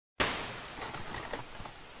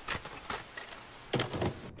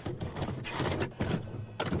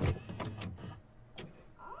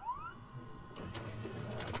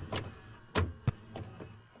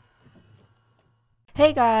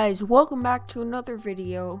Hey guys, welcome back to another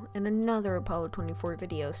video and another Apollo 24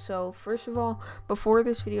 video. So first of all, before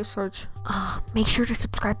this video starts, make sure to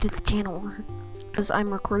subscribe to the channel. As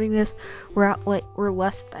I'm recording this, we're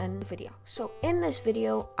less than the video. So in this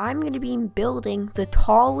video, I'm going to be building the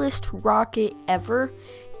tallest rocket ever,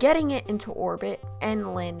 getting it into orbit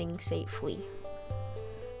and landing safely.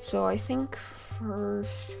 So I think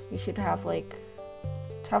first we should have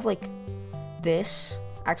this.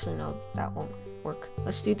 Actually no, that won't work.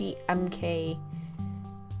 Let's do the MK1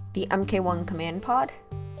 command pod,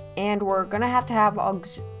 and we're gonna have to have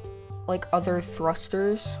other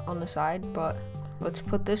thrusters on the side, but let's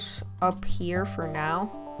put this up here for now.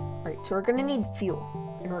 Alright, so we're gonna need fuel,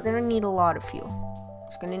 and we're gonna need a lot of fuel.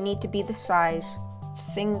 It's gonna need to be the size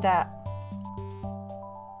thing that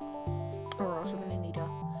we're also gonna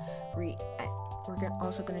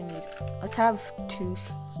need let's have 2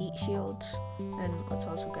 heat shields, and let's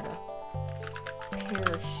also get a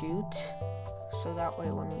parachute, so that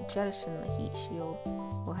way when we jettison the heat shield,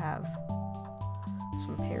 we'll have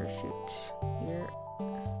some parachutes here.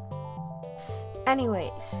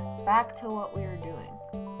 Anyways, back to what we were doing,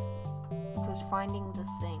 which was finding the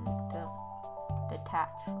thing to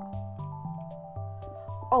detach from.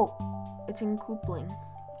 Oh, it's in coupling.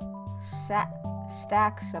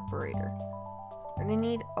 Stack separator. We're gonna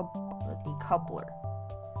need a decoupler.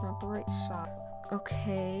 Not the right side.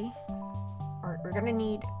 Okay. Alright, we're gonna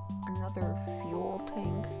need another fuel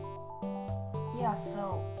tank. Yeah,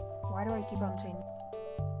 so why do I keep on saying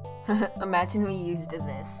imagine we used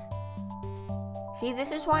this. See,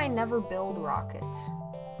 this is why I never build rockets.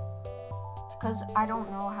 Because I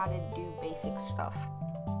don't know how to do basic stuff.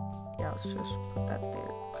 Yeah, let's just put that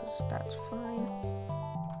there, because that's fine.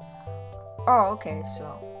 Oh, okay,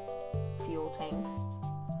 so fuel tank.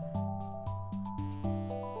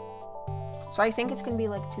 So I think it's gonna be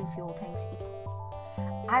like 2 fuel tanks each.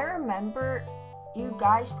 I remember, you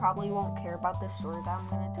guys probably won't care about this story that I'm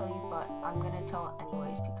gonna tell you, but I'm gonna tell it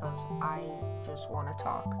anyways because I just want to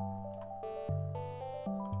talk.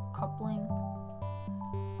 Coupling.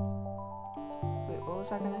 Wait, what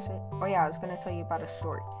was I gonna say? Oh yeah, I was gonna tell you about a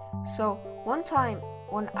story. So one time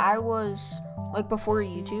when I was before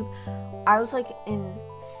YouTube, I was in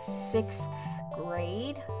 6th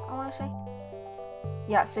grade, I want to say.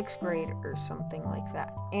 Yeah, 6th grade or something like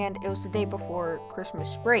that. And it was the day before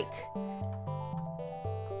Christmas break.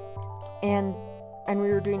 And we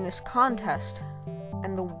were doing this contest.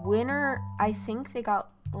 And the winner, I think they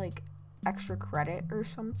got extra credit or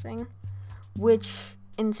something. Which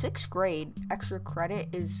in 6th grade, extra credit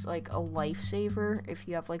is a lifesaver if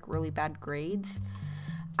you have really bad grades.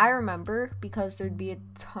 I remember because there'd be a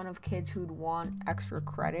ton of kids who'd want extra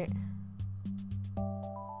credit.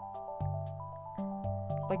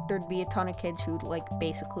 There'd be a ton of kids who'd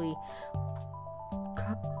basically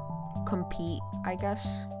compete, I guess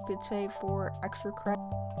you could say, for extra credit.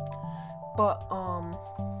 But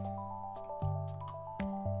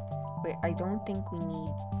wait, I don't think we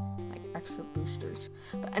need extra boosters.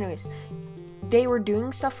 But anyways, they were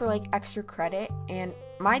doing stuff for extra credit, and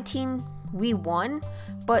my team, we won,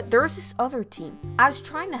 but there was this other team. I was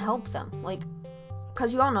trying to help them,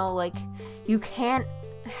 because you all know, you can't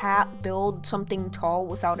build something tall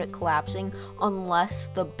without it collapsing unless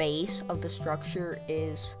the base of the structure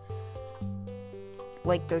is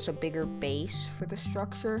there's a bigger base for the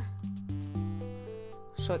structure.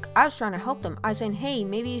 So I was trying to help them. I was saying, hey,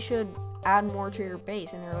 maybe you should add more to your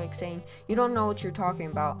base, and they're saying, you don't know what you're talking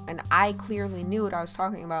about. And I clearly knew what I was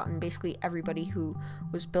talking about, and basically everybody who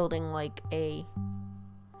was building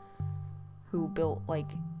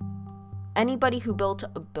anybody who built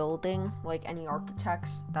a building, any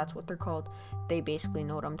architects, that's what they're called, they basically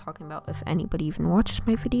know what I'm talking about, if anybody even watches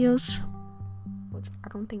my videos, which I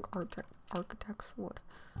don't think architects would.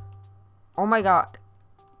 Oh my god.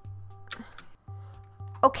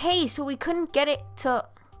 Okay, so we couldn't get it to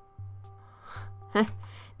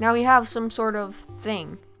now we have some sort of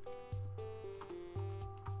thing.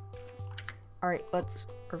 Alright, let's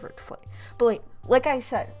revert to flight. But like I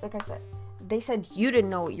said, they said you don't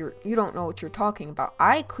know what you're talking about.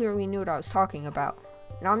 I clearly knew what I was talking about.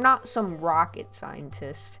 Now I'm not some rocket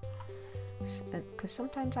scientist, because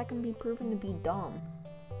sometimes I can be proven to be dumb,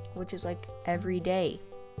 which is every day.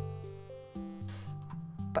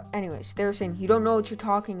 But anyways, they were saying you don't know what you're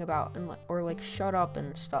talking about, and or shut up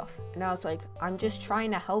and stuff. And I was I'm just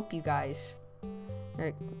trying to help you guys.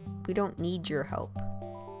 We don't need your help.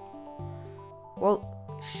 Well,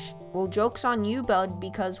 joke's on you, bud,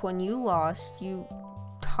 because when you lost, they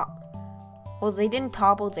didn't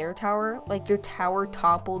topple their tower. Their tower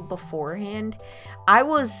toppled beforehand. I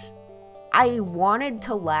was I wanted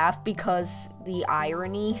to laugh because the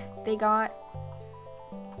irony they got.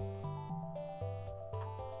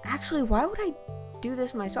 Actually, why would I do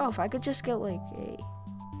this myself? I could just get like a...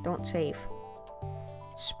 Don't save.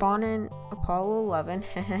 Spawn in Apollo 11.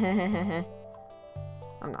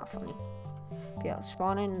 I'm not funny. But yeah,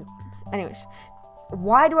 spawn in... Anyways.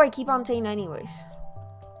 Why do I keep on saying anyways?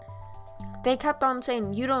 They kept on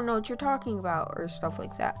saying, you don't know what you're talking about, or stuff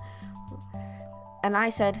like that. And I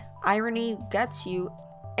said, irony gets you.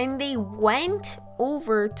 And they went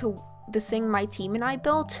over to the thing my team and I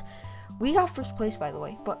built. We got first place, by the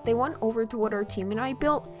way. But they went over to what our team and I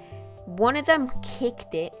built. One of them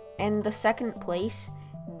kicked it. And the second place,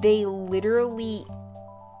 they literally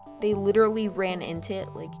ran into it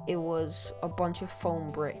like it was a bunch of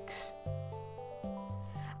foam bricks.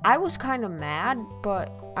 I was kind of mad,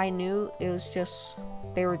 but I knew it was just,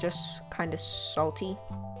 they were just kind of salty.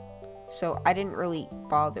 So I didn't really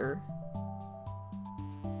bother.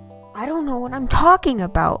 I don't know what I'm talking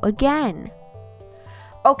about again.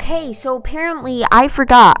 Okay, so apparently I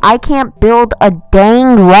forgot. I can't build a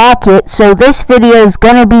dang rocket, so this video is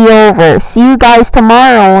gonna be over. See you guys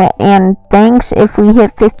tomorrow, and thanks if we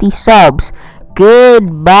hit 50 subs.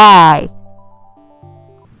 Goodbye.